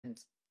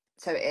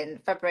so in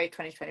February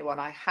 2021,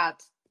 I had,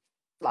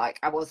 like,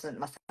 I wasn't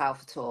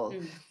myself at all.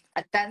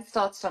 I then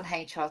started on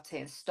HRT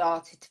and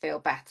started to feel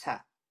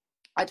better.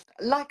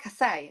 Like I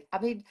say, I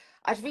mean,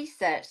 I'd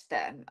researched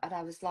them and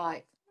I was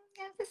like,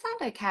 yeah, they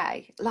sound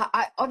okay. Like,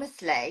 I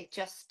honestly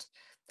just,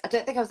 I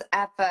don't think I was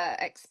ever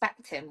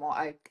expecting what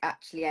I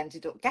actually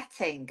ended up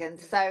getting. And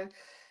so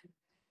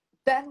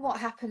then what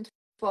happened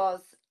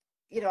was,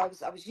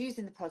 I was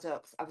using the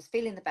products, I was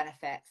feeling the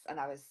benefits, and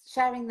I was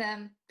sharing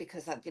them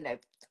because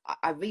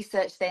I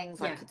researched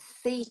things. I could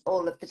see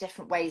all of the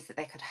different ways that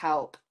they could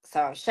help.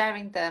 So I was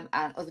sharing them,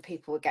 and other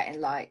people were getting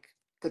like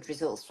good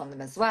results from them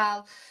as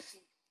well.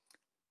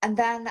 And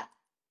then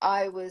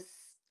I was,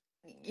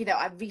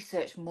 I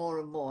researched more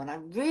and more, and I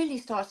really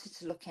started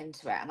to look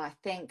into it. And I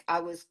think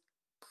I was,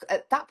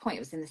 at that point, it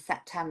was in the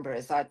September,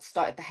 as I'd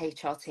started the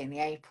HRT in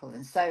the April.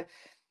 And so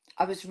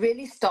I was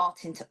really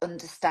starting to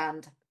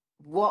understand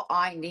what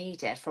I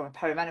needed from a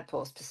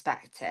perimenopause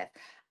perspective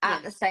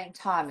at the same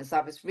time as I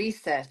was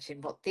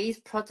researching what these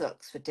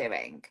products were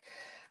doing.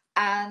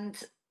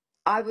 And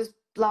I was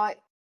like,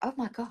 oh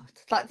my God,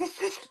 like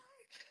this is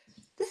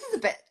a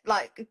bit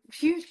like a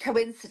huge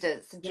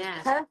coincidence and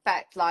just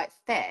perfect like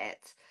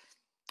fit,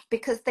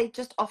 because they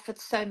just offered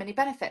so many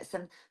benefits,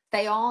 and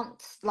they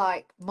aren't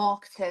like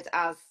marketed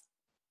as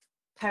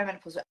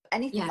perimenopause or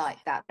anything like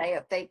that.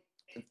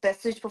 They're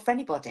suitable for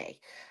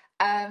anybody.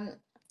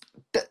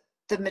 But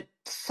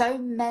so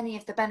many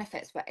of the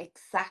benefits were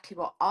exactly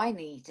what I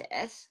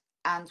needed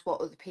and what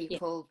other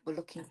people were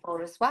looking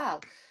for as well.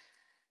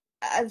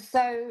 And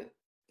so,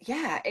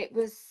 yeah,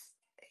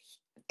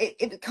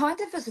 it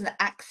kind of was an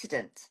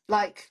accident,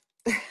 like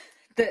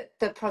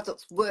the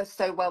products were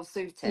so well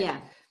suited.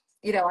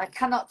 I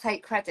cannot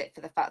take credit for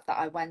the fact that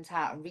I went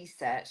out and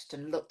researched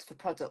and looked for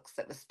products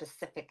that were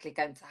specifically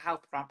going to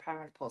help around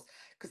perimenopause,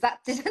 because that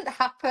didn't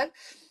happen.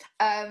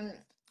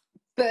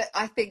 But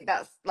I think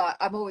that's like,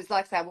 I'm always,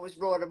 like I say, I'm always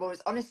raw and I'm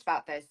always honest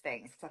about those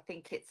things. I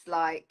think it's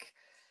like,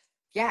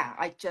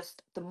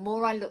 the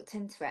more I looked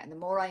into it and the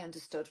more I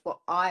understood what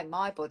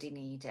my body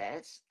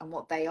needed and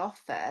what they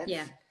offered.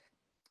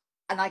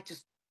 And I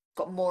just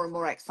got more and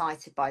more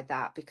excited by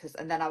that,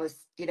 and then I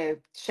was,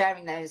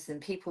 sharing those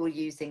and people were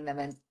using them,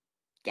 and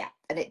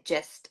it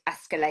just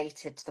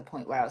escalated to the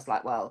point where I was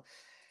like, well,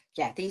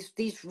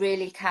 these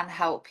really can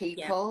help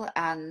people.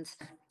 And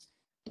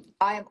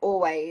I am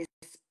always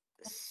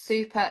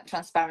super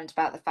transparent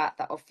about the fact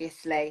that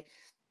obviously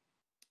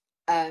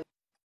I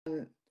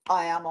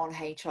am on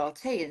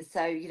HRT, and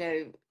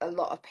so a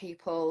lot of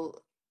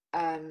people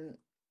from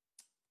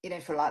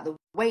like the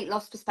weight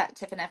loss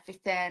perspective and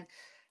everything,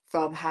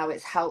 from how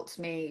it's helped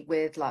me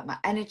with like my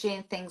energy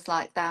and things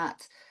like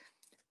that,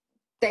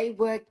 they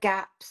were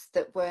gaps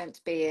that weren't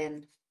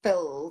being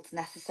filled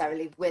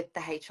necessarily with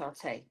the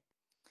HRT.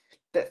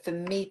 But for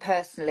me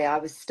personally, I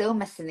was still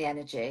missing the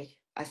energy.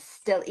 I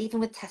still, even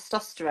with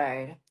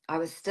testosterone, I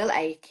was still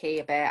achy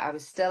a bit. I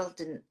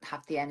didn't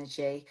have the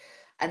energy.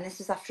 And this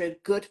was after a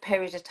good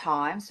period of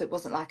time. So it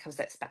wasn't like I was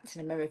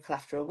expecting a miracle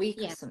after a week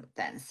or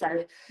something.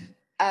 So,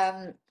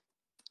 and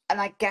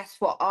I guess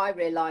what I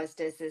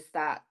realised is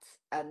that,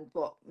 and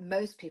what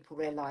most people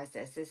realise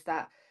is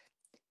that,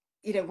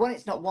 one,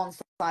 it's not one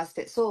size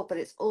fits all, but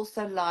it's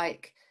also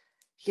like,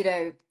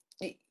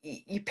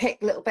 you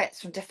pick little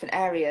bits from different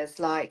areas.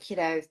 Like,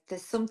 there's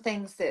some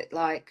things that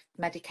like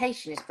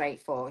medication is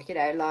great for,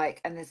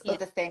 like, and there's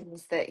other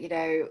things that,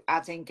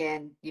 adding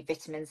in your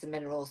vitamins and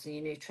minerals and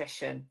your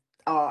nutrition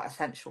are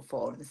essential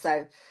for. And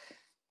so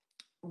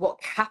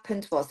what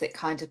happened was it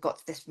kind of got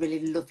to this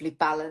really lovely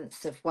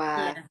balance of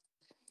where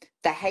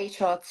the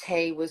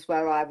HRT was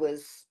where I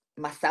was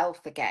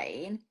myself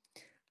again.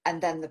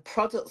 And then the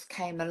products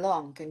came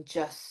along and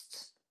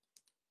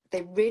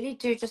they really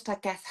do just, I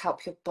guess,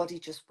 help your body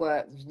just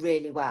work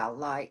really well.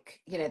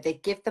 Like, they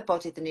give the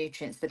body the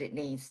nutrients that it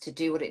needs to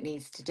do what it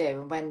needs to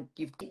do. And when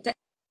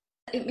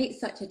it makes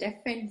such a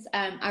difference.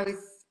 I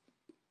was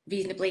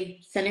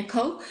reasonably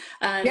cynical,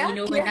 and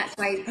that's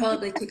why it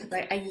probably took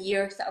about a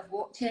year sort of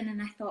watching,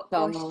 and I thought,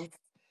 gosh,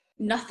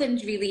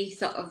 nothing's really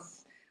sort of,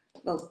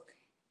 well,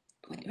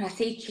 when I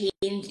say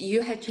changed,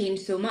 you had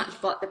changed so much,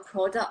 but the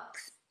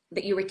products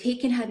that you were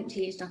taking hadn't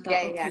changed. I thought,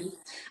 okay.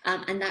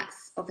 And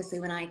that's obviously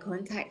when I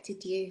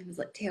contacted you. I was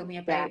like, tell me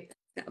about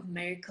sort of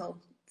miracle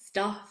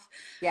stuff.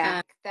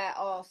 There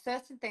are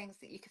certain things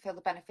that you can feel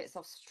the benefits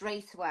of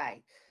straight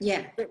away.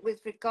 But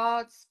with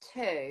regards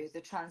to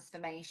the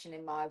transformation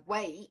in my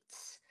weight,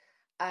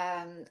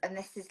 and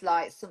this is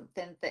like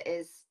something that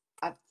is,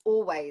 I've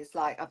always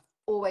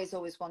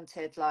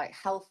wanted like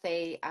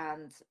healthy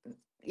and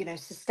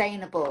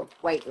sustainable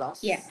weight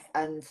loss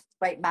and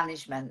weight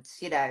management.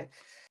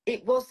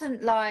 It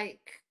wasn't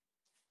like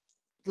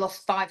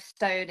lost 5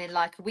 stone in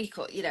like a week,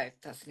 or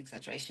that's an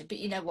exaggeration, but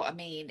you know what I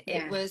mean.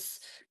 It was,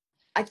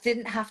 I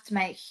didn't have to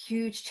make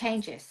huge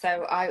changes.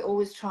 So I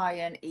always try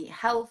and eat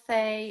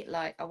healthy.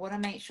 Like, I want to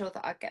make sure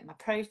that I get my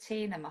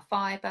protein and my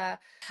fiber.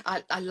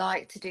 I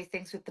like to do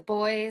things with the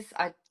boys.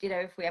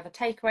 If we have a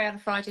takeaway on a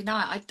Friday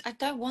night, I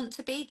don't want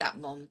to be that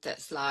mum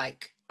that's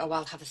like, oh,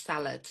 I'll have a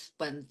salad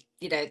when,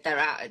 you know, they're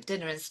out at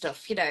dinner and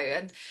stuff, you know,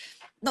 and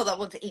not that I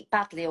want to eat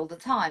badly all the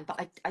time, but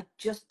I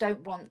just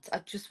don't want, I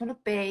just want to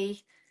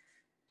be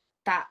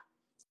that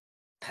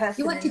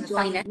You person want in to the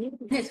join family.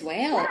 in as well,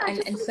 Yeah, I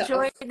just and want to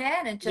sort of, join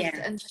in and just,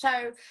 yeah. and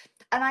show,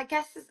 and I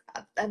guess,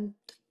 and,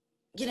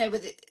 you know,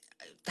 with it,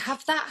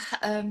 have that,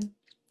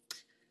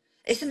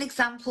 it's an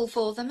example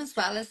for them as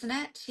well, isn't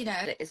it? You know,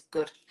 it is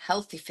good,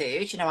 healthy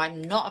food. You know,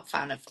 I'm not a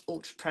fan of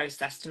ultra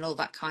processed and all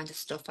that kind of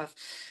stuff.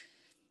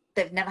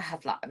 They've never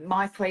had like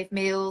microwave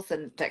meals,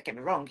 and don't get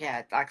me wrong,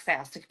 yeah, like I say,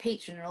 I'll stick a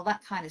pizza in and all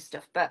that kind of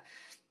stuff, but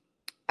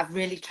I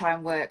really try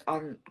and work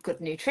on good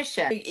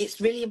nutrition.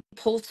 It's really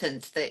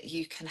important that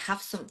you can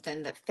have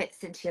something that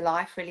fits into your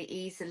life really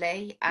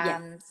easily, Yeah.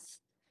 and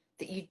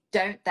that you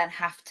don't then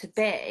have to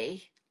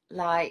be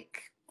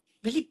like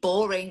really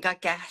boring, I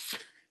guess.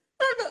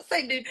 I'm not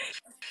saying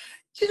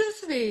do you know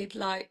what I mean?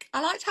 Like,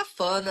 I like to have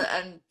fun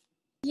and go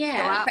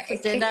Yeah, but out for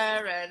dinner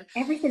and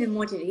everything in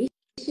moderation,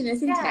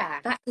 isn't it? yeah,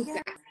 That's yeah,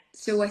 exactly.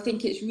 So I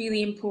think it's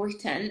really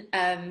important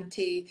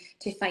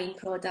to find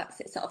products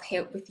that sort of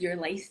help with your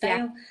yeah.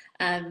 lifestyle.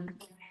 Um,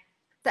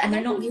 That and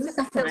they're not enables meal you to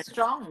feel supplements.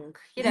 strong.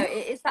 You know, Yeah,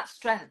 it is that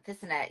strength,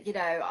 isn't it? You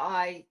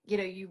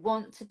know, you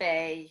want to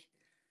be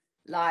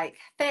like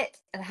fit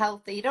and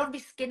healthy. You don't want to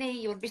be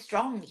skinny, you want to be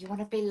strong. You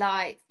want to be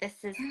like,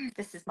 yeah.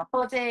 this is my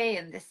body,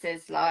 and this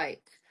is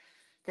like,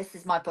 this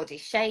is my body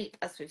shape,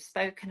 as we've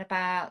spoken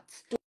about.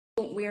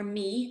 Don't wear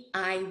me,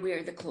 I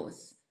wear the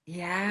clothes.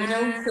 You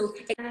know, Yeah, so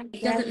yeah,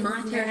 it yeah, doesn't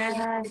matter if you have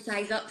yeah, to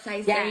size up,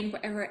 size yeah, down,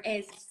 whatever it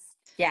is.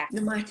 yeah,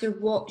 No matter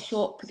what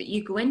shop that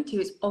you go into,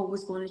 it's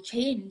always going to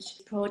change.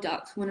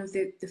 Products, one of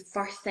the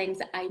first things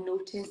that I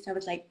noticed, I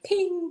was like,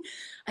 ping!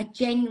 I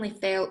genuinely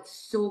felt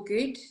so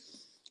good.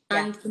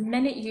 yeah, And the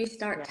minute you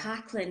start yeah,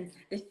 tackling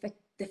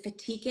the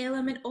fatigue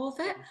element of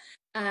it,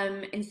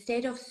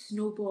 instead of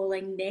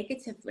snowballing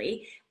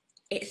negatively,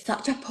 it's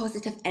such a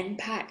positive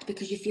impact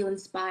because you feel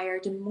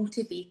inspired and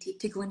motivated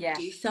to go and yeah,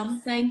 do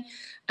something.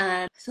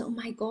 So, oh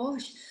my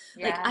gosh,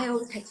 like yeah, I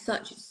always had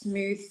such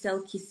smooth,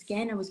 silky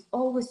skin. I was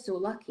always so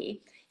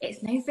lucky.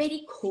 It's now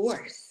very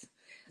coarse.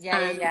 yeah,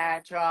 yeah, Um, yeah,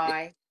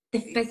 dry. the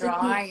It physical,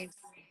 dries.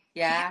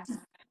 Yeah.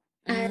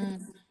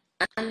 and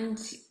Mm.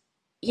 and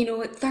you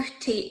know, at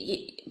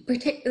 30,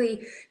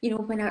 particularly, you know,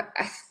 when I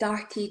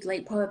started,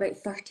 like probably about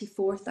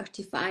 34,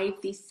 35,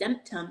 these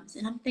symptoms,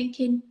 and I'm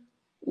thinking,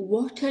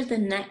 what are the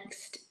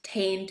next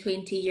 10,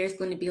 20 years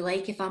going to be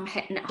like if I'm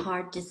hitting it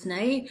hard just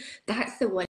now? That's the one